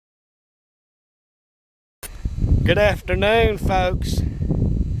Good afternoon, folks.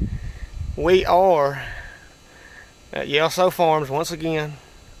 We are at Yall Farms once again,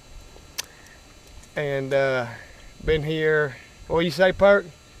 and been here, what do you say, Perk?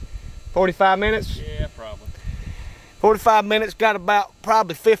 45 minutes? Yeah, probably. 45 minutes, got about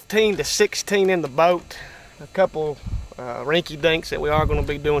probably 15 to 16 in the boat. A couple rinky dinks that we are going to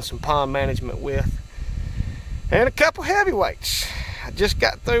be doing some pond management with, and a couple heavyweights. I just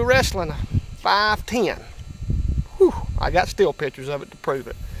got through wrestling a 5'10". Whew, I got still pictures of it to prove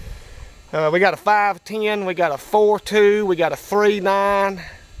it. We got a 5'10", we got a 4'2", we got a 3'9",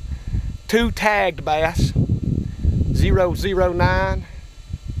 2 tagged bass, 009,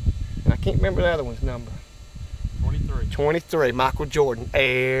 and I can't remember the other one's number. 23. 23, Michael Jordan,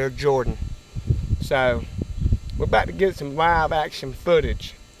 Air Jordan. So, we're about to get some live action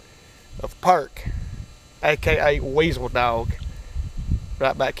footage of Perk, a.k.a. Weasel Dawg,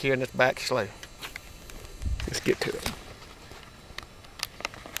 right back here in this back slough. Let's get to it.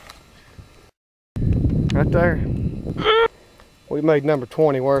 Right there. We made number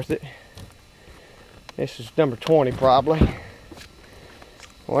 20 worth it. This is number 20 probably.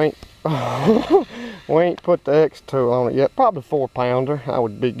 We ain't put the X2 on it yet. Probably 4-pounder, I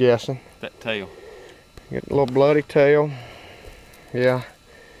would be guessing. That tail. Get a little bloody tail. Yeah.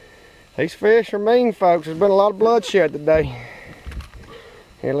 These fish are mean, folks. There's been a lot of bloodshed today.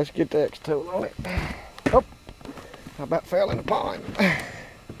 Here, let's get the X2 on it. Oh, I about fell in the pond.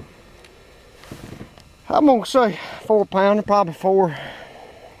 I'm gonna say 4-pounder, probably 4.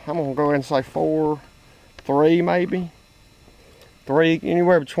 I'm gonna go ahead and say 4.3 maybe. 3,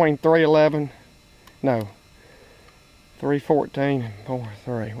 anywhere between 3.11. No. 3.14 and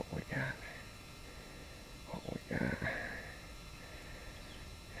 4.3. What we got? What we got?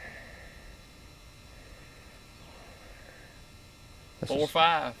 The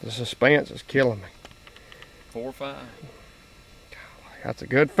 4.5. The suspense is killing me. 4.5. That's a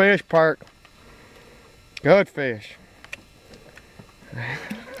good fish, Perk. Good fish. A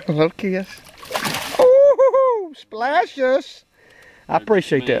little kiss. Ooh, splash us. I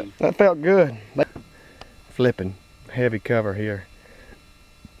appreciate that. That felt good. Flipping heavy cover here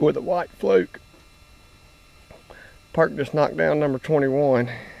with a white fluke. Perk just knocked down number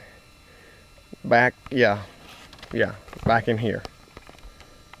 21. Back, yeah, back in here.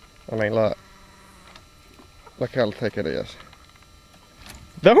 I mean, look how thick it is.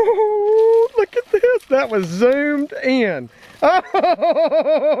 Oh, look at this. That was zoomed in.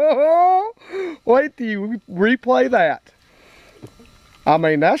 Oh, wait till you replay that. I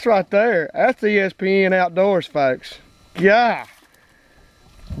mean, that's right there. That's ESPN Outdoors, folks. Yeah.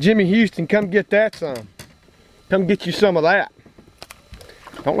 Jimmy Houston, come get that some. Come get you some of that.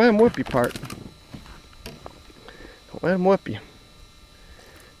 Don't let him whip you, Perk. Don't let him whip you.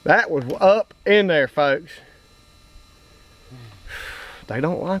 That was up in there, folks. They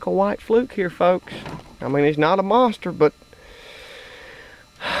don't like a white fluke here, folks. I mean, he's not a monster, but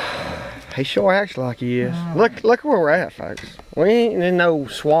he sure acts like he is. Look where we're at, folks. We ain't in no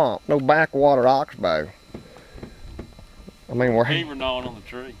swamp, no backwater oxbow. I mean, we're beaver gnawing on the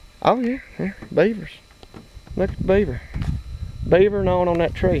tree. Oh yeah, beavers. Look at the beaver. Beaver gnawing on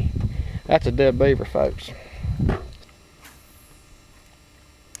that tree. That's a dead beaver, folks.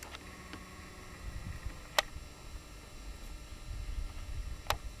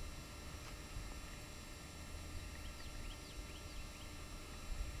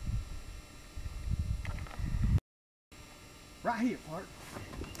 Right here, Perk.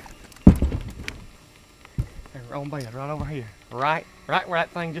 They're on bed, right over here. Right where that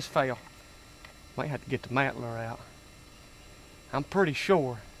thing just fell. Might have to get the matler out. I'm pretty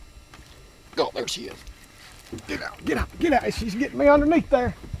sure. Oh, there she is. Get out, get out, get out. She's getting me underneath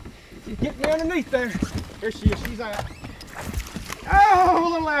there. She's getting me underneath there. There she is, she's out.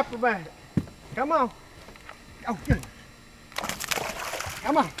 Oh, little appleback. Come on. Oh, good.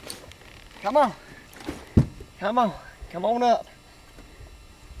 Come on. Come on. Come on. Come on up.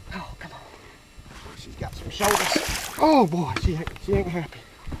 Oh, come on. She's got some shoulders. Oh boy, she ain't happy.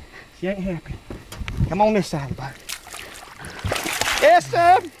 She ain't happy. Come on this side of the boat. Yes,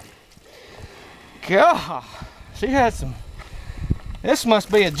 sir. God, she had some. This must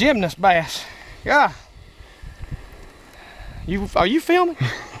be a gymnast bass. God. Are you filming?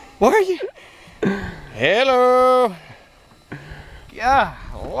 Where are you? Hello. God,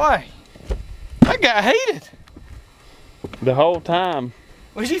 boy. That got heated. The whole time.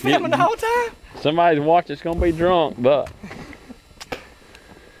 Was he filming the whole time? Somebody's watching, it's gonna be drunk, but.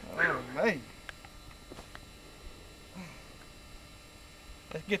 Oh, man.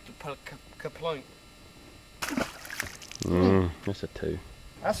 Let's get the complaint. That's a 2.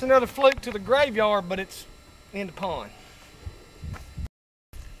 That's another fluke to the graveyard, but it's in the pond.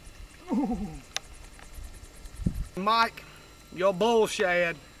 Ooh. Mike, your bull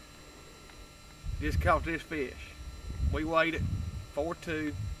shad just caught this fish. We weighed it,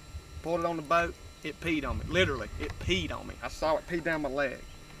 4.2, pulled it on the boat, it peed on me. Literally, it peed on me. I saw it pee down my leg.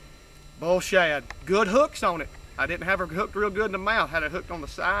 Bull shad, good hooks on it. I didn't have her hooked real good in the mouth. Had it hooked on the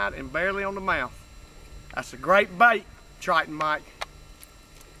side and barely on the mouth. That's a great bait, Triton Mike.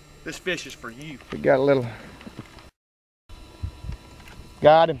 This fish is for you. We got a little.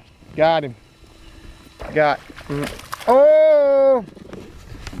 Got him. Got him. Got. Oh!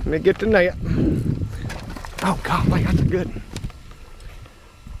 Let me get the net. Oh God, man, that's a good one.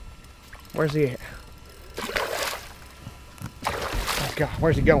 Where's he at? Oh God,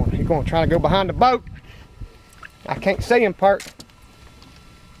 where's he going? He's going to try to go behind the boat. I can't see him, Perk.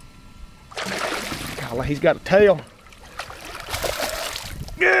 Golly, he's got a tail.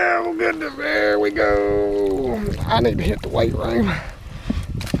 Yeah, we're good. There we go. I need to hit the weight room.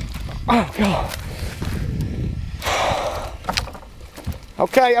 Oh God.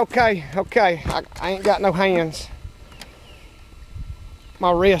 Okay. I ain't got no hands.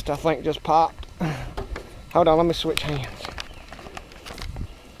 My wrist, I think, just popped. Hold on, let me switch hands.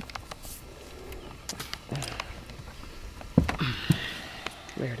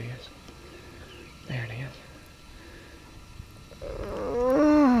 There it is. There it is.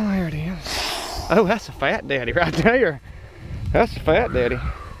 There it is. Oh, that's a fat daddy right there. That's a fat daddy.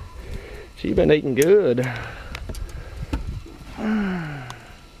 She been eating good.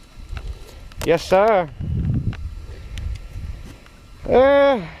 Yes, sir.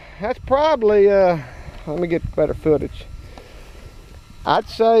 That's probably, let me get better footage. I'd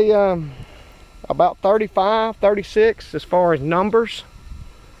say about 35, 36 as far as numbers.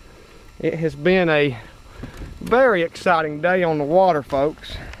 It has been a very exciting day on the water,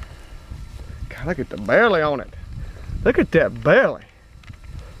 folks. God, look at the belly on it. Look at that belly.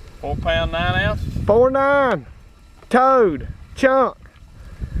 4 pound 9 ounces? 4.9. Toad. Chunk.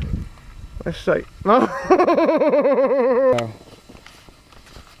 Let's see. He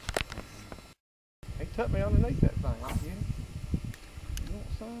took me underneath that thing. I'll get it. You want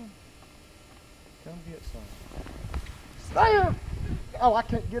some? Come get some. There! Oh, I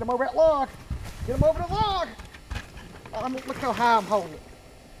can't get him over that log. Get him over the log. Look how high I'm holding it.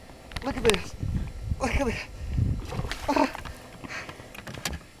 Look at this. Look at this.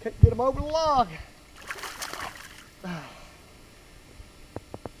 Can't get him over the log. Got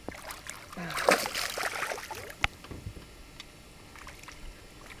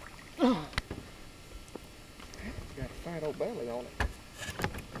a fat old belly on it.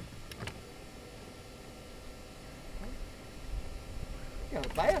 Got a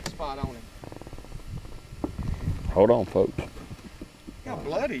bad spot on him. Hold on, folks. Look how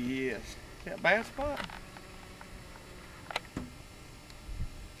bloody he is. That bad spot.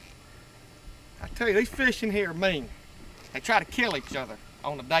 I tell you, these fish in here are mean. They try to kill each other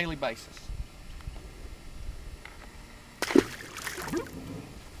on a daily basis.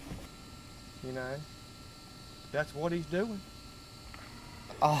 You know, that's what he's doing.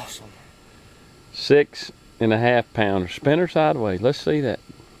 Awesome. 6.5 pounder. Spin her sideways. Let's see that.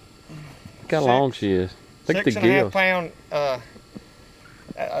 Look how long she is. Look at the gills. 6.5 pound,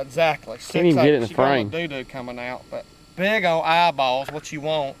 exactly. Can't even get it in the frame. Doo-doo coming out, but big old eyeballs, what you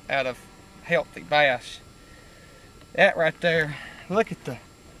want out of healthy bass. That right there, look at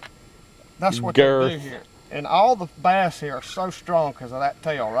that's what they do here. And all the bass here are so strong because of that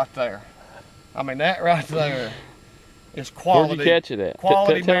tail right there. I mean, that right there is quality. Where'd you catch it at?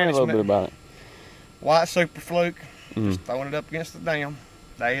 Quality Tell me a management. little bit about it. White super fluke, just throwing it up against the dam.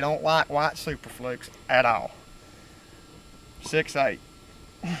 They don't like white super flukes at all. 6'8".